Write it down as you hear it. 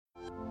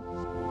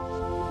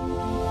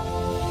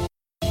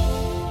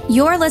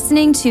You're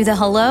listening to the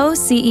Hello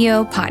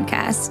CEO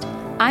podcast.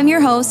 I'm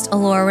your host,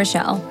 Alora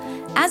Rochelle.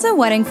 As a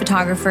wedding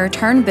photographer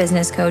turned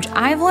business coach,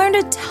 I've learned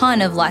a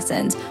ton of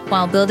lessons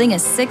while building a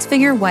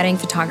six-figure wedding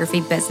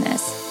photography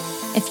business.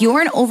 If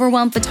you're an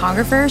overwhelmed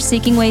photographer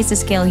seeking ways to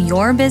scale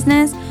your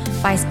business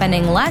by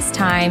spending less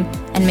time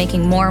and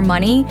making more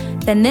money,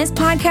 then this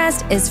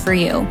podcast is for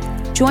you.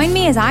 Join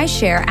me as I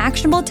share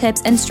actionable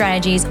tips and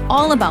strategies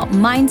all about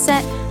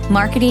mindset,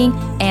 marketing,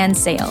 and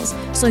sales,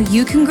 so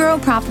you can grow a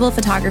profitable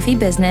photography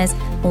business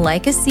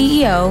like a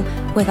CEO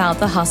without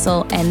the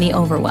hustle and the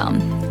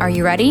overwhelm. Are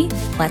you ready?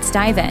 Let's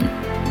dive in.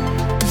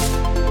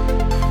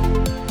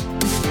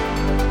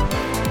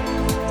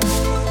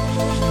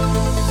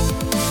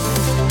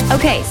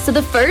 Okay, so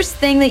the first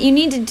thing that you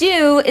need to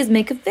do is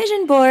make a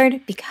vision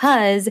board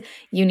because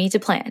you need to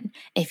plan.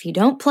 If you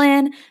don't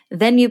plan,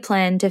 then you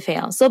plan to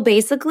fail. So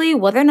basically,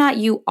 whether or not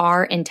you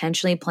are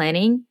intentionally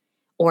planning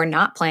or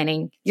not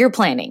planning, you're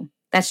planning.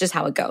 That's just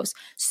how it goes.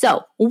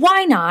 So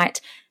why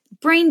not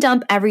brain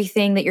dump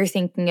everything that you're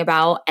thinking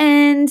about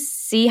and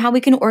see how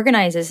we can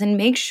organize this and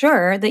make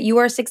sure that you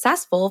are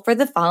successful for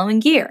the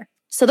following year.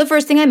 So the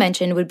first thing I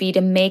mentioned would be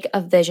to make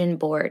a vision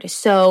board.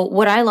 So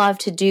what I love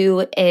to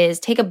do is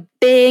take a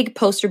big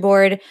poster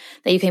board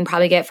that you can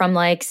probably get from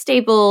like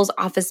Staples,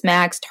 Office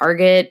Max,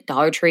 Target,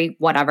 Dollar Tree,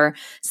 whatever.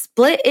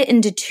 Split it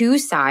into two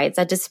sides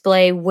that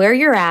display where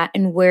you're at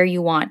and where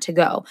you want to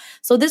go.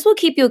 So this will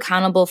keep you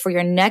accountable for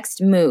your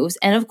next moves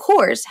and of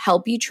course,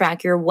 help you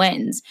track your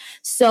wins.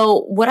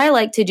 So what I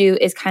like to do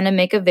is kind of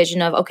make a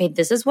vision of, okay,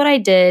 this is what I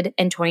did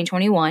in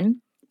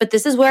 2021. But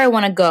this is where I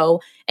want to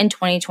go in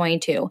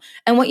 2022.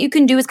 And what you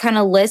can do is kind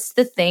of list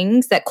the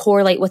things that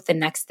correlate with the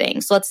next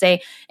thing. So let's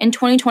say in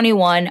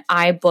 2021,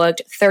 I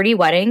booked 30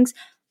 weddings,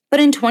 but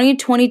in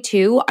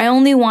 2022, I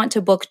only want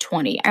to book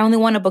 20. I only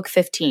want to book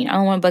 15. I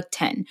only want to book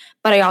 10.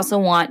 But I also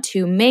want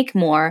to make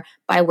more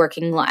by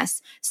working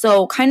less.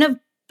 So kind of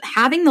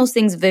having those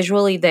things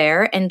visually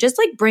there and just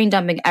like brain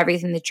dumping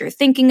everything that you're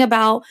thinking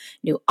about,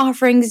 new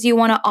offerings you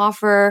want to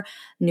offer,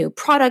 new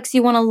products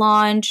you want to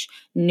launch,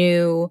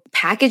 new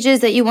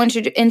packages that you want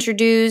to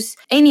introduce,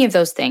 any of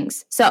those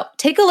things. So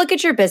take a look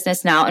at your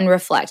business now and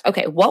reflect,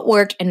 okay, what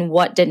worked and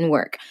what didn't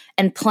work,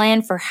 and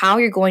plan for how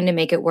you're going to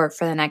make it work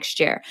for the next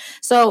year.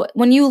 So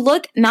when you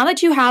look, now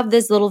that you have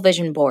this little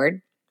vision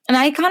board, and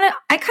I kind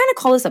of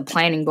call this a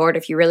planning board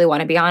if you really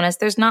want to be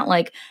honest. There's not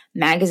like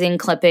magazine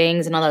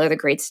clippings and all that other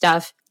great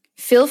stuff.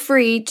 Feel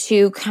free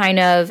to kind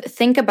of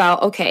think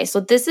about, okay, so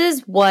this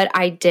is what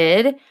I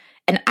did,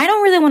 and I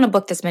don't really want to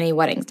book this many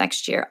weddings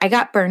next year. I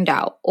got burned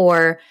out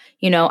or,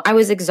 I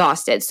was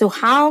exhausted. So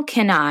how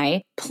can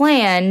I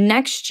plan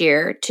next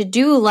year to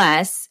do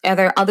less? Are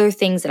there other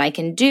things that I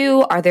can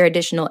do? Are there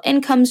additional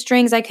income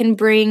streams I can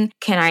bring?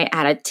 Can I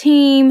add a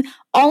team?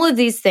 All of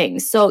these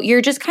things. So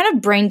you're just kind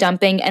of brain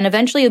dumping and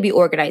eventually you'll be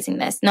organizing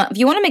this. Now, if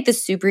you want to make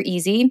this super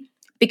easy,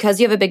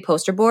 because you have a big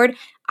poster board,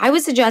 I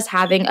would suggest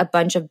having a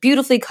bunch of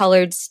beautifully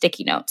colored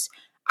sticky notes.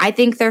 I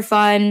think they're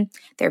fun,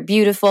 they're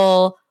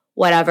beautiful,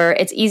 whatever.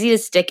 It's easy to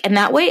stick. And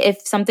that way, if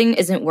something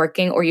isn't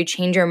working or you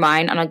change your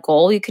mind on a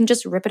goal, you can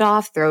just rip it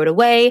off, throw it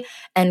away,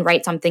 and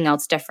write something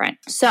else different.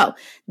 So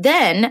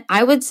then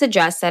I would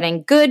suggest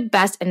setting good,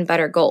 best, and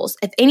better goals.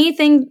 If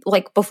anything,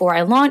 like before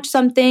I launch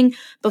something,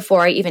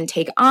 before I even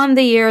take on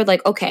the year,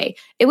 like, okay,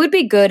 it would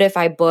be good if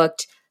I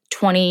booked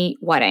 20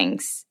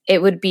 weddings.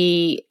 It would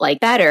be like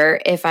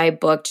better if I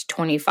booked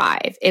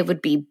 25. It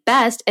would be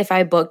best if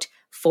I booked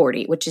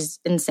 40, which is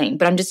insane,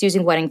 but I'm just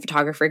using wedding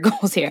photography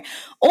goals here.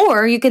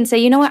 Or you can say,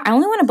 you know what? I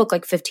only want to book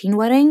like 15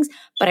 weddings,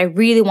 but I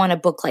really want to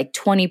book like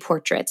 20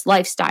 portraits,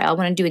 lifestyle. I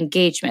want to do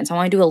engagements. I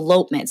want to do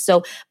elopements.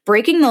 So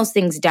breaking those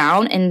things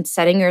down and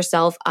setting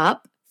yourself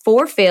up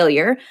for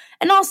failure.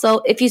 And also,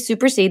 if you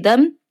supersede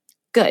them,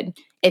 good.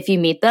 If you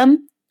meet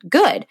them,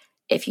 good.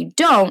 If you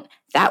don't,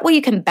 that way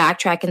you can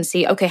backtrack and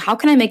see, okay, how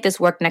can I make this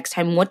work next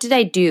time? What did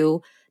I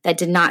do that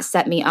did not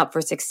set me up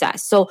for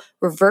success? So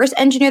reverse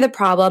engineer the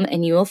problem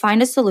and you will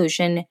find a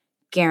solution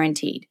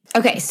guaranteed.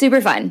 Okay,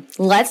 super fun.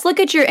 Let's look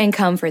at your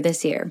income for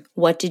this year.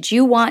 What did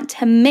you want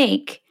to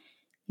make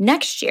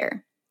next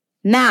year?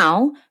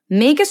 Now,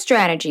 make a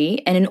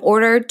strategy, and in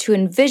order to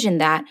envision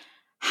that,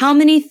 how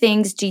many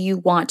things do you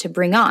want to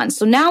bring on?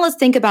 So now let's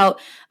think about,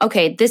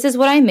 okay, this is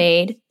what I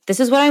made, this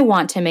is what I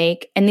want to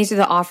make, and these are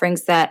the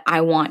offerings that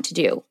I want to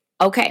do.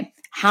 Okay,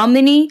 how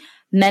many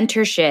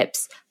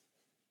mentorships,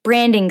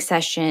 branding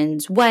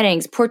sessions,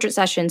 weddings, portrait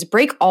sessions,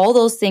 break all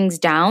those things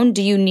down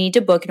do you need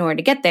to book in order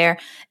to get there?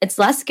 It's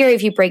less scary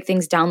if you break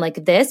things down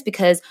like this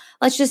because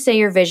let's just say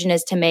your vision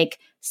is to make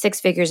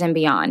 6 figures and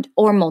beyond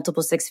or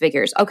multiple 6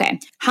 figures. Okay,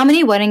 how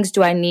many weddings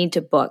do I need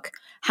to book?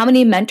 How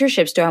many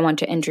mentorships do I want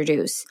to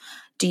introduce?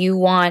 Do you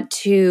want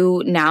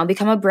to now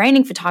become a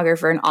branding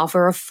photographer and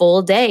offer a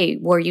full day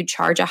where you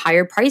charge a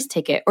higher price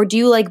ticket? Or do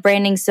you like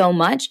branding so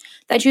much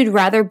that you'd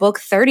rather book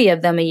 30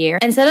 of them a year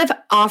instead of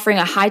offering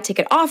a high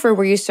ticket offer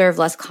where you serve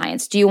less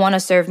clients? Do you want to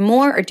serve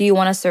more or do you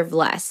want to serve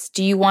less?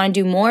 Do you want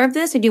to do more of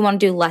this or do you want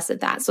to do less of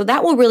that? So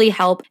that will really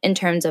help in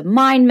terms of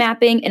mind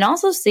mapping and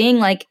also seeing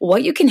like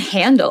what you can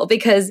handle,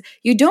 because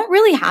you don't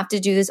really have to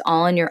do this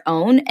all on your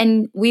own.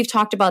 And we've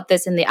talked about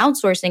this in the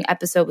outsourcing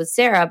episode with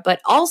Sarah,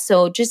 but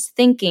also just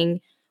thinking,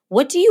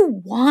 what do you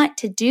want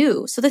to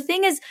do? So the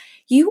thing is,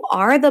 you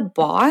are the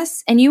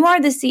boss and you are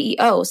the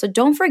CEO. So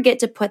don't forget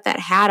to put that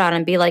hat on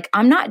and be like,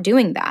 I'm not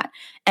doing that.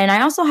 And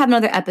I also have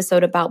another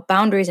episode about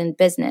boundaries in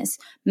business,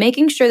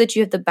 making sure that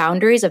you have the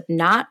boundaries of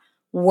not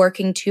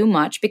working too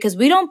much, because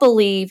we don't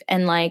believe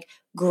in like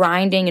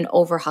grinding and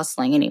over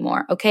hustling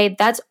anymore. Okay.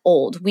 That's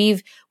old.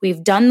 We've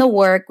done the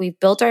work. We've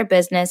built our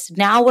business.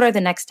 Now what are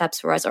the next steps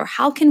for us? Or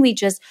how can we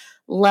just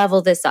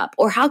level this up?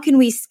 Or how can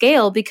we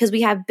scale because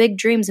we have big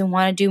dreams and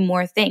want to do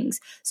more things?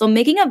 So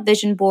making a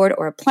vision board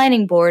or a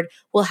planning board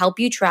will help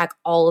you track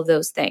all of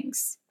those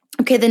things.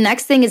 Okay. The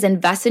next thing is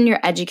invest in your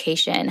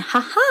education.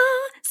 Haha.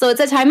 So it's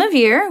a time of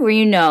year where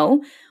you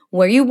know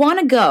where you want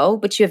to go,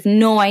 but you have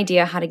no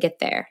idea how to get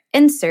there.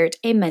 Insert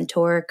a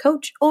mentor,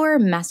 coach, or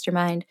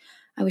mastermind.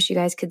 I wish you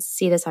guys could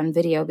see this on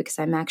video because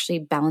I'm actually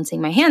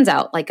balancing my hands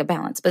out like a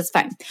balance, but it's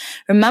fine.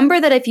 Remember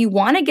that if you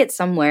want to get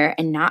somewhere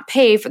and not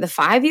pay for the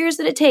 5 years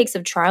that it takes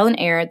of trial and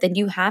error, then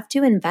you have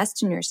to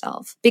invest in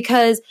yourself,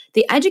 because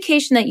the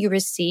education that you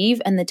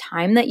receive and the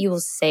time that you will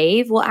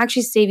save will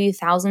actually save you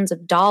thousands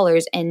of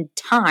dollars in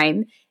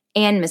time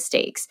and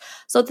mistakes.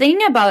 So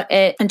thinking about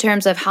it in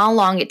terms of how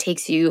long it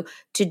takes you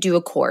to do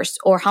a course,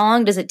 or how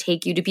long does it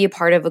take you to be a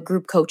part of a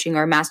group coaching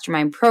or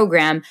mastermind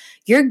program,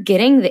 you're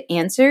getting the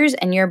answers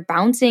and you're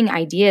bouncing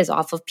ideas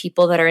off of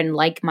people that are in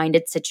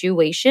like-minded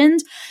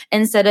situations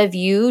instead of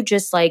you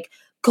just like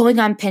going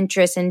on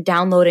Pinterest and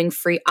downloading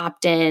free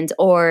opt-ins,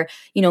 or,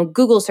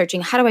 Google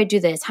searching, how do I do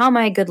this? How am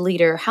I a good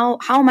leader? How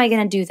am I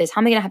going to do this? How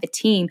am I going to have a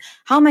team?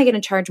 How am I going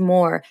to charge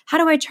more? How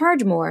do I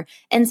charge more?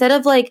 Instead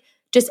of like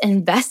just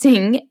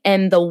investing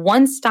in the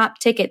one-stop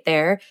ticket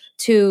there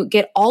to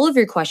get all of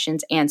your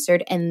questions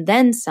answered and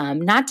then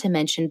some, not to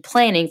mention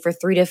planning for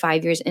 3 to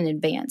 5 years in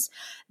advance.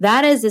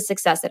 That is the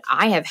success that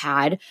I have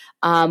had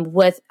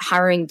with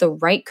hiring the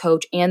right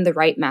coach and the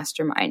right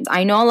masterminds.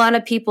 I know a lot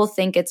of people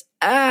think it's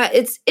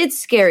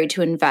scary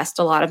to invest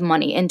a lot of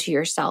money into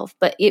yourself,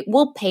 but it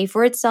will pay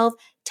for itself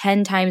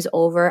 10 times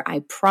over.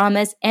 I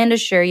promise and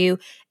assure you,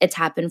 it's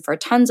happened for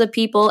tons of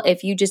people.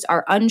 If you just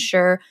are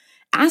unsure,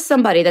 ask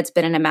somebody that's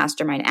been in a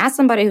mastermind, ask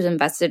somebody who's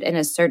invested in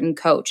a certain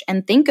coach,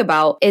 and think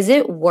about, is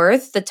it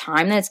worth the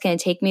time that it's going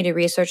to take me to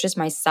research this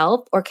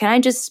myself? Or can I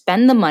just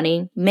spend the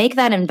money, make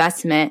that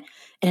investment,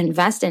 and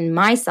invest in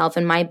myself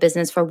and my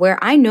business for where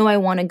I know I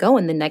want to go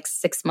in the next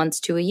 6 months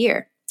to a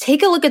year?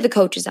 Take a look at the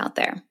coaches out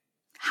there.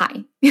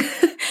 Hi.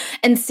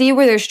 And see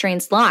where their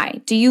strengths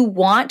lie. Do you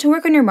want to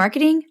work on your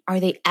marketing? Are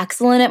they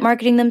excellent at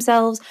marketing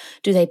themselves?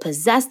 Do they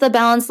possess the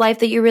balanced life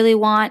that you really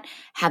want?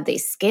 Have they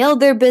scaled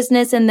their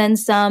business and then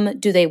some?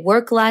 Do they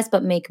work less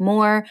but make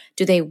more?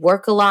 Do they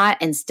work a lot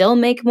and still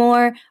make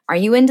more? Are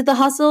you into the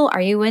hustle?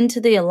 Are you into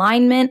the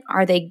alignment?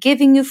 Are they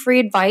giving you free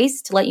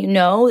advice to let you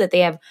know that they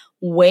have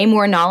way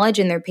more knowledge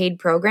in their paid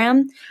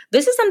program?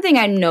 This is something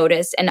I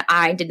noticed and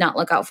I did not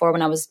look out for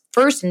when I was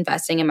first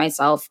investing in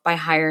myself by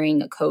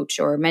hiring a coach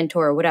or a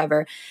mentor or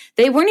whatever.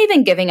 They weren't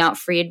even giving out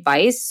free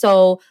advice.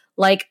 So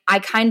I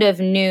kind of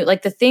knew,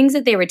 the things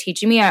that they were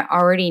teaching me, I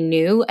already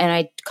knew, and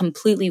I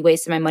completely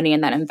wasted my money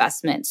in that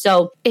investment.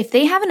 So if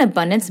they have an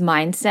abundance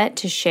mindset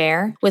to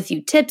share with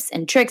you tips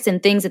and tricks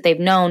and things that they've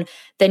known,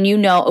 then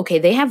okay,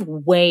 they have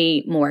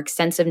way more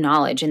extensive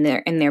knowledge in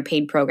their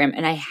paid program,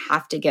 and I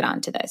have to get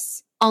onto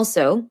this.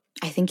 Also,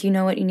 I think you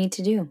know what you need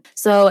to do.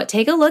 So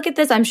take a look at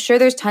this. I'm sure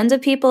there's tons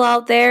of people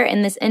out there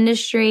in this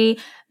industry,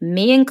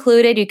 me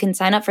included. You can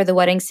sign up for the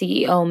Wedding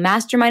CEO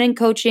Mastermind and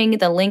Coaching.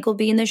 The link will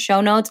be in the show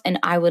notes, and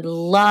I would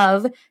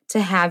love to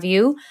have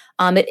you.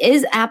 It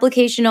is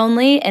application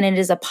only, and it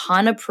is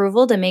upon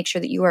approval to make sure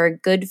that you are a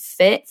good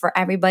fit for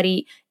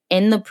everybody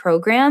in the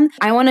program.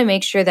 I want to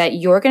make sure that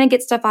you're going to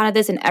get stuff out of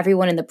this and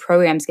everyone in the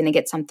program is going to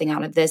get something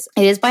out of this.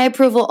 It is by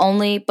approval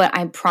only, but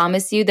I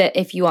promise you that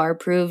if you are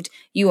approved,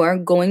 you are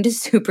going to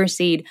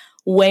supersede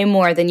way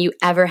more than you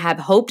ever have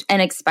hoped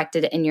and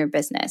expected in your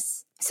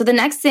business. So the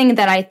next thing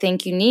that I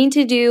think you need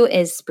to do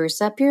is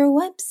spruce up your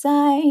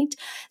website.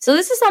 So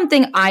this is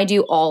something I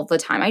do all the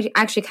time. I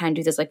actually kind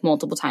of do this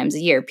multiple times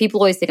a year. People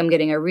always think I'm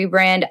getting a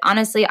rebrand.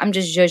 Honestly, I'm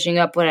just zhuzhing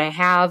up what I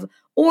have.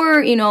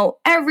 Or,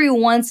 every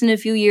once in a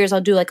few years,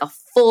 I'll do a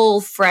full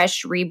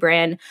fresh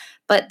rebrand.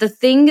 But the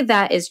thing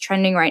that is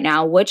trending right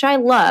now, which I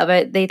love,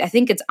 I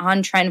think it's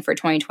on trend for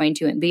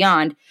 2022 and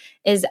beyond,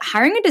 is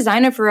hiring a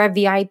designer for a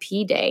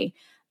VIP day.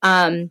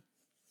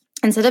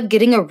 Instead of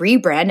getting a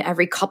rebrand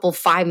every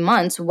 5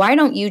 months, why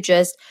don't you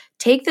just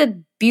take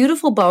the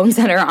beautiful bones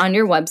that are on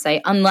your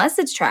website, unless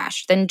it's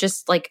trash, then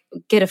just like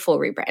get a full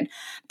rebrand.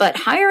 But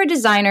hire a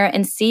designer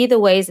and see the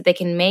ways that they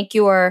can make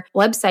your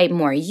website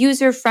more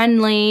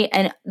user-friendly,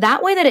 and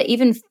that way that it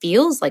even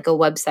feels like a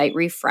website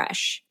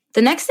refresh.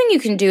 The next thing you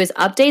can do is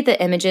update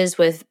the images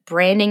with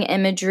branding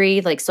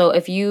imagery. Like, so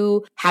if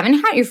you haven't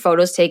had your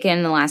photos taken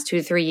in the last 2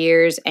 to 3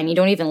 years and you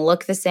don't even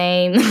look the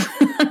same,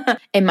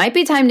 it might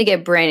be time to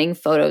get branding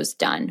photos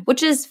done,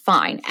 which is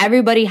fine.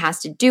 Everybody has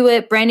to do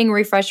it. Branding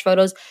refresh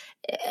photos.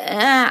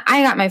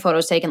 I got my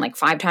photos taken like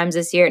 5 times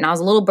this year and I was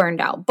a little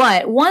burned out.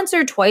 But once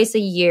or twice a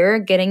year,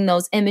 getting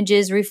those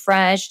images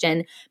refreshed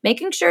and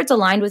making sure it's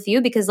aligned with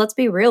you, because let's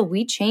be real,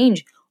 we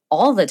change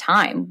all the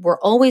time. We're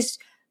always...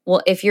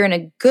 Well, if you're in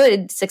a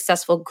good,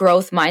 successful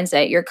growth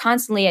mindset, you're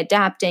constantly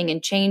adapting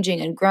and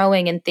changing and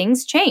growing, and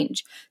things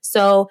change.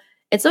 So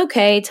it's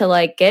okay to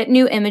like get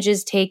new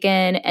images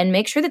taken and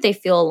make sure that they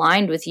feel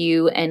aligned with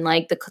you and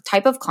like the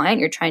type of client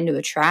you're trying to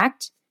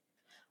attract.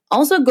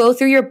 Also, go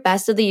through your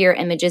best of the year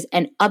images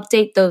and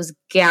update those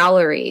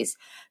galleries.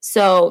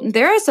 So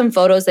there are some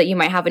photos that you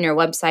might have on your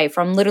website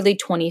from literally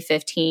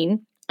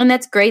 2015. And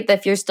that's great that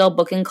if you're still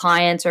booking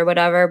clients or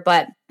whatever,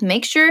 but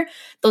make sure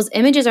those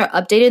images are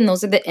updated and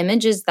those are the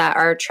images that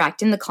are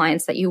attracting the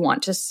clients that you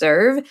want to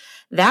serve.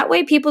 That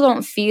way people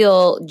don't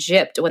feel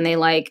gypped when they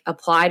like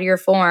apply to your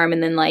form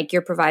and then like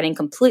you're providing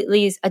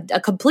completely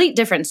a complete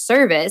different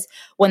service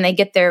when they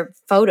get their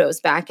photos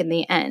back in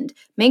the end.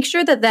 Make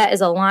sure that that is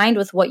aligned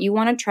with what you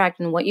want to attract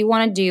and what you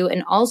want to do,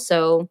 and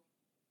also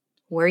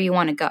where you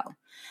want to go.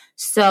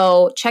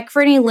 So check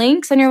for any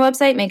links on your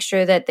website. Make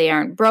sure that they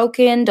aren't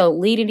broken. Don't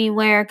lead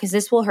anywhere, because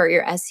this will hurt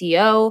your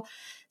SEO.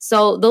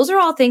 So those are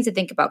all things to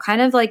think about. Kind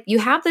of like you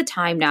have the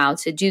time now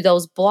to do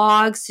those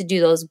blogs, to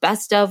do those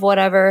best of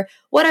whatever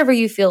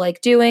you feel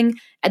like doing.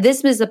 And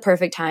this is the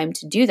perfect time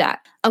to do that.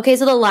 Okay,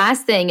 so the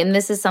last thing, and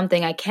this is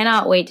something I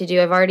cannot wait to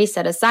do, I've already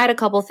set aside a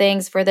couple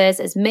things for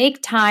this, is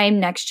make time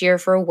next year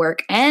for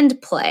work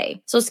and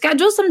play. So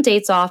schedule some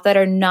dates off that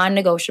are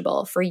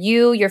non-negotiable for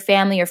you, your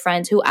family, your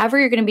friends, whoever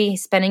you're going to be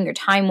spending your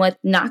time with.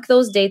 Knock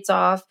those dates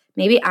off.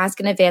 Maybe ask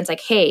in advance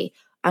like, hey,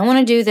 I want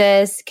to do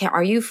this.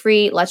 Are you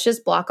free? Let's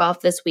just block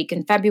off this week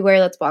in February.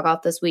 Let's block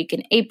off this week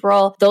in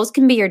April. Those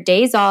can be your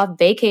days off,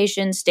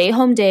 vacation, stay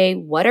home day,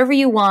 whatever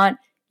you want.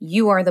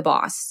 You are the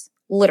boss,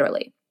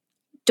 literally.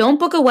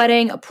 Don't book a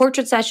wedding, a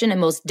portrait session, and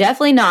most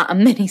definitely not a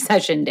mini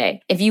session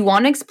day. If you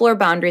want to explore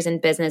boundaries in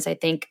business, I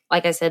think,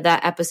 like I said,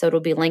 that episode will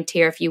be linked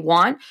here if you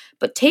want.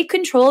 But take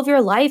control of your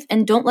life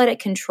and don't let it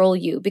control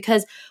you.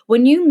 Because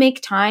when you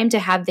make time to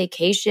have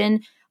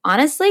vacation,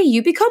 honestly,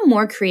 you become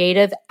more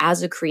creative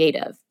as a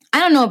creative. I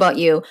don't know about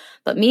you,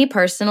 but me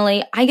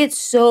personally, I get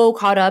so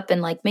caught up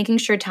in like making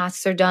sure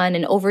tasks are done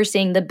and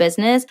overseeing the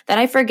business that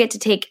I forget to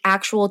take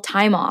actual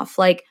time off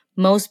like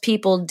most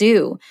people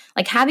do.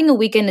 Like having a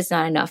weekend is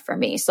not enough for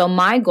me. So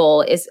my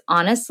goal is,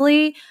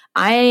 honestly,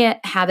 I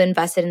have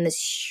invested in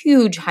this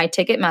huge high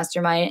ticket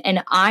mastermind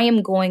and I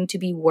am going to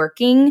be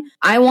working.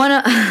 I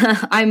want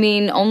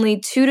to, only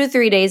 2 to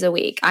 3 days a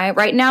week.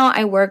 Right now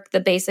I work the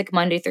basic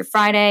Monday through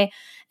Friday.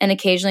 And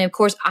occasionally, of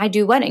course, I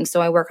do weddings, so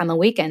I work on the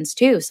weekends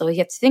too. So you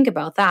have to think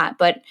about that.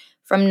 But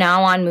from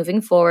now on, moving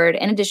forward,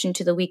 in addition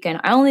to the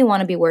weekend, I only want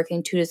to be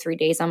working 2 to 3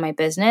 days on my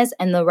business,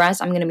 and the rest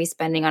I'm going to be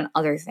spending on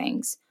other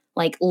things,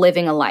 like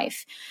living a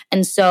life.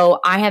 And so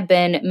I have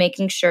been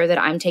making sure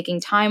that I'm taking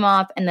time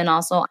off, and then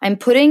also I'm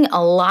putting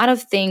a lot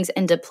of things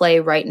into play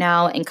right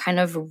now and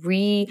kind of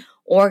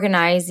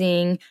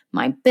reorganizing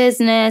my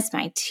business,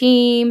 my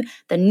team,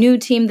 the new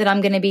team that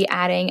I'm going to be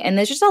adding. And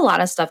there's just a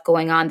lot of stuff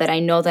going on that I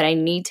know that I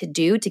need to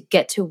do to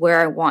get to where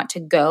I want to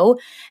go.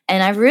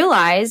 And I've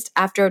realized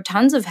after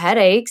tons of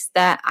headaches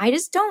that I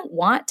just don't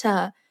want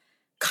to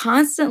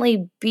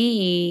constantly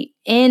be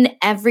in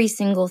every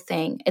single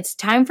thing. It's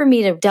time for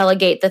me to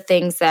delegate the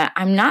things that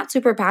I'm not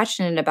super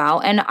passionate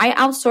about. And I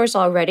outsource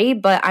already,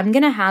 but I'm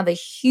going to have a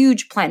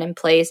huge plan in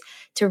place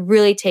to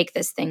really take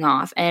this thing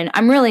off. And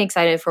I'm really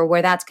excited for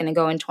where that's going to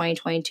go in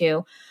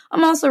 2022.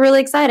 I'm also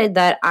really excited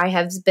that I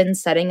have been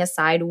setting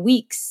aside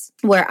weeks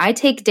where I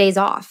take days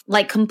off,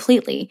 like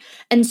completely.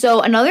 And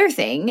so another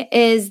thing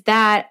is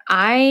that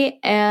I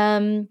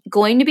am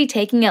going to be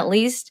taking at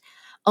least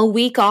a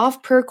week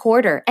off per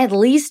quarter, at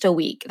least a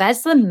week.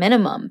 That's the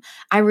minimum.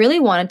 I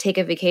really want to take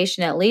a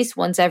vacation at least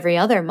once every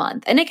other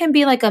month. And it can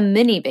be like a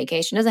mini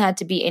vacation. It doesn't have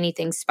to be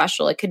anything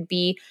special. It could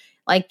be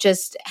like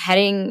just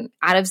heading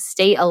out of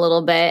state a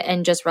little bit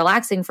and just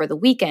relaxing for the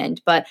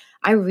weekend. But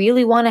I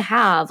really want to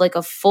have like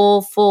a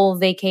full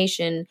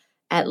vacation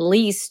at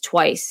least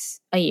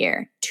twice a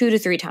year. 2 to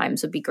 3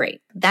 times would be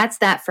great. That's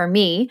that for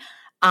me.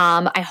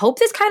 I hope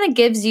this kind of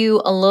gives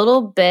you a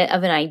little bit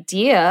of an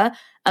idea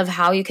of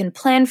how you can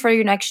plan for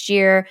your next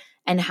year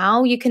and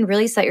how you can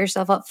really set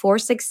yourself up for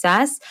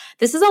success.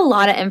 This is a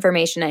lot of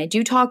information. I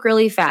do talk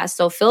really fast,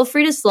 so feel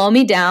free to slow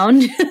me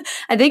down.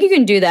 I think you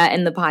can do that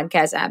in the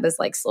podcast app, is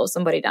like slow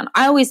somebody down.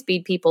 I always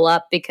speed people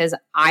up because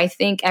I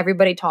think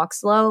everybody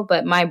talks slow,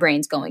 but my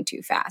brain's going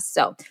too fast.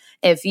 So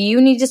If you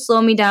need to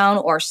slow me down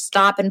or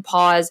stop and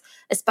pause,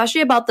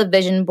 especially about the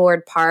vision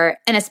board part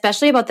and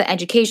especially about the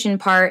education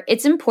part,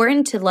 it's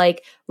important to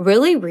like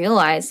really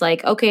realize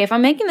like, okay, if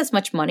I'm making this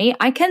much money,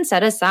 I can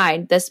set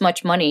aside this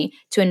much money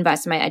to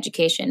invest in my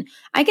education.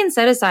 I can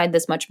set aside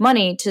this much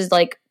money to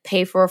like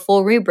pay for a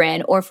full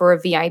rebrand or for a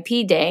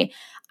VIP day.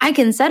 I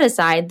can set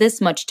aside this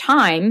much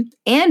time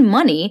and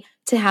money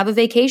to have a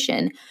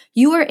vacation.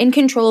 You are in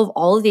control of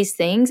all of these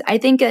things. I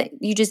think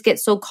you just get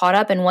so caught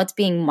up in what's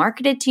being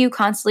marketed to you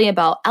constantly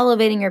about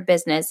elevating your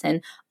business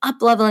and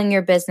up-leveling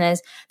your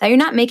business that you're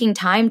not making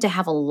time to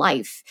have a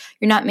life.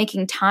 You're not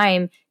making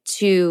time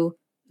to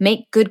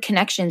make good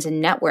connections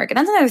and network. And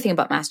that's another thing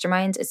about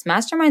masterminds is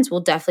masterminds will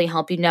definitely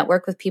help you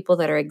network with people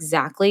that are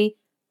exactly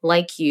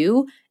like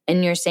you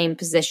in your same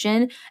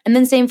position. And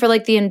then same for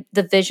like the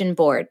vision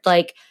board.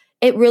 Like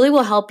it really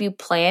will help you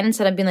plan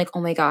instead of being like,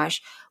 oh my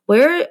gosh,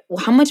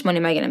 how much money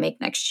am I going to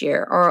make next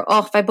year? Or,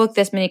 oh, if I book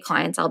this many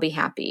clients, I'll be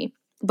happy.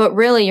 But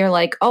really you're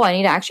like, oh, I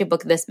need to actually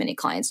book this many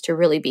clients to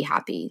really be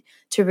happy,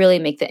 to really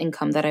make the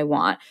income that I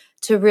want,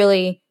 to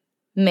really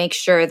make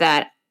sure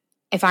that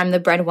if I'm the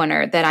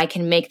breadwinner, that I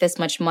can make this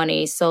much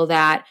money so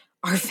that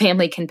our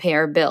family can pay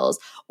our bills.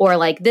 Or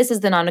like, this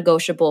is the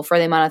non-negotiable for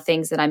the amount of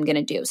things that I'm going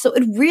to do. So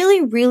it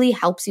really, really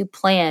helps you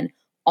plan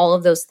all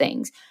of those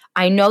things.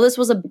 I know this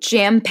was a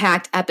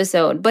jam-packed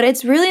episode, but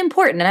it's really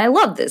important and I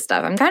love this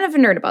stuff. I'm kind of a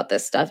nerd about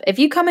this stuff. If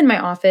you come in my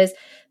office,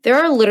 there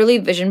are literally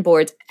vision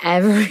boards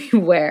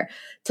everywhere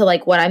to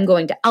like what I'm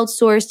going to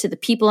outsource, to the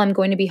people I'm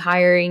going to be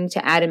hiring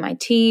to add in my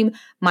team.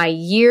 My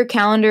year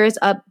calendar is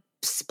up,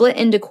 split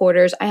into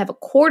quarters. I have a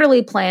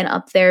quarterly plan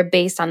up there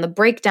based on the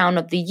breakdown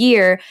of the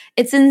year.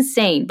 It's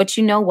insane. But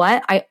you know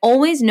what? I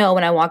always know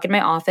when I walk in my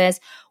office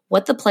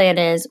what the plan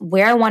is,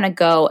 where I want to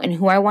go and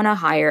who I want to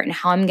hire and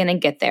how I'm going to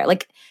get there.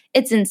 Like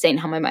it's insane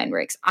how my mind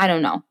works. I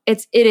don't know.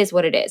 It is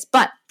what it is.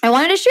 But I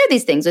wanted to share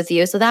these things with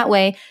you so that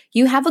way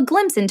you have a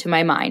glimpse into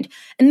my mind.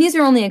 And these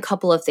are only a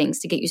couple of things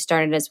to get you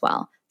started as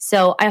well.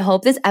 So I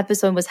hope this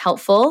episode was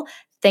helpful.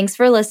 Thanks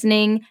for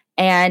listening.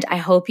 And I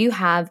hope you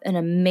have an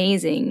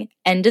amazing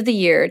end of the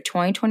year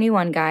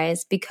 2021,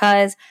 guys,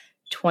 because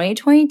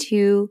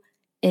 2022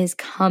 is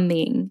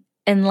coming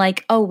in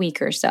like a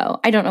week or so.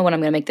 I don't know when I'm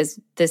going to make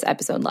this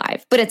episode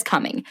live, but it's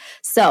coming.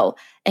 So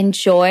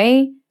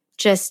enjoy.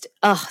 Just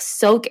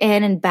soak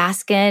in and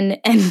bask in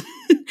and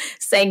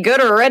say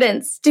good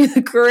riddance to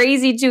the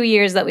crazy 2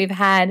 years that we've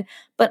had.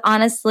 But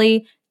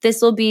honestly,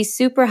 this will be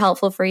super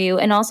helpful for you.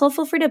 And also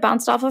feel free to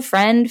bounce off a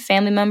friend,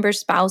 family member,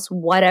 spouse,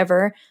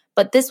 whatever.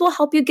 But this will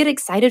help you get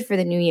excited for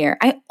the new year.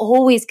 I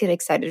always get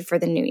excited for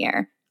the new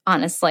year,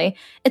 honestly.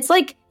 It's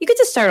like you get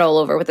to start all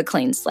over with a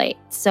clean slate.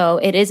 So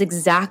it is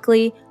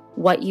exactly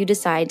what you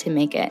decide to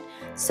make it.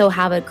 So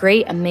have a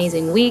great,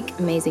 amazing week,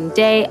 amazing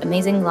day,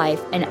 amazing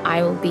life, and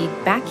I will be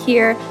back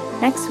here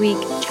next week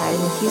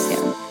chatting with you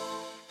soon.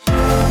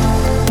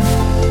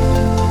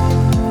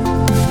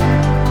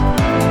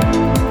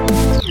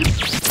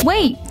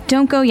 Wait,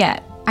 don't go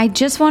yet. I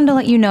just wanted to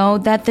let you know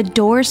that the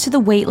doors to the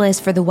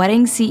waitlist for the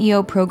Wedding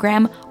CEO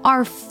program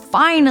are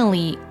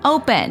finally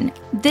open.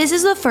 This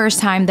is the first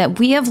time that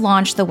we have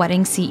launched the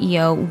Wedding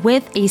CEO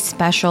with a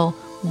special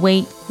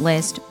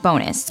waitlist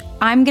bonus.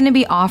 I'm going to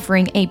be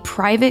offering a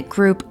private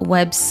group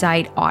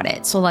website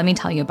audit. So let me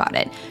tell you about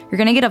it. You're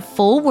going to get a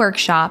full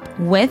workshop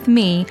with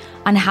me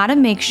on how to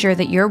make sure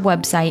that your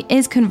website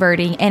is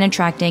converting and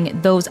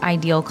attracting those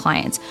ideal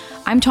clients.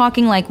 I'm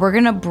talking like we're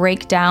going to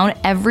break down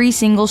every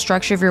single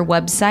structure of your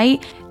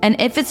website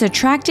and if it's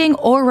attracting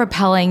or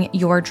repelling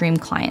your dream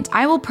clients.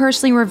 I will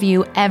personally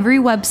review every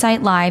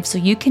website live so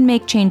you can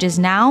make changes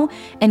now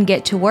and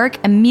get to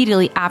work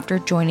immediately after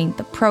joining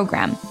the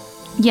program.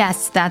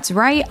 Yes, that's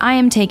right. I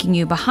am taking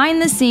you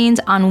behind the scenes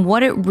on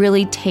what it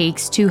really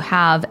takes to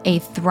have a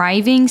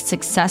thriving,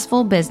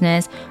 successful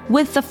business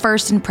with the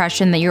first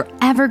impression that you're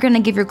ever going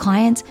to give your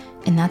clients,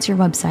 and that's your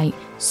website.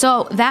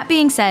 So that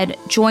being said,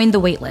 join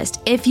the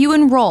waitlist. If you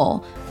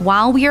enroll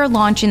while we are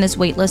launching this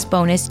waitlist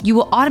bonus, you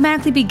will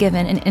automatically be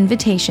given an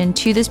invitation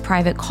to this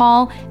private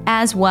call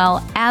as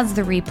well as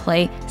the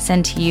replay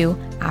sent to you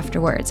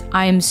afterwards.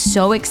 I am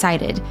so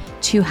excited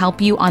to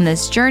help you on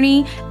this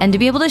journey and to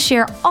be able to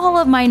share all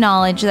of my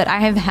knowledge that I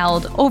have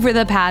held over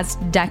the past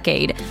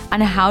decade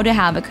on how to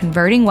have a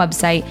converting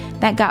website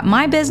that got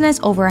my business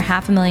over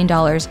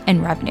 $500,000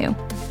 in revenue.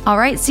 All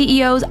right,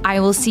 CEOs, I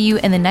will see you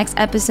in the next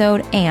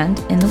episode and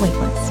in the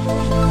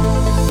waitlist.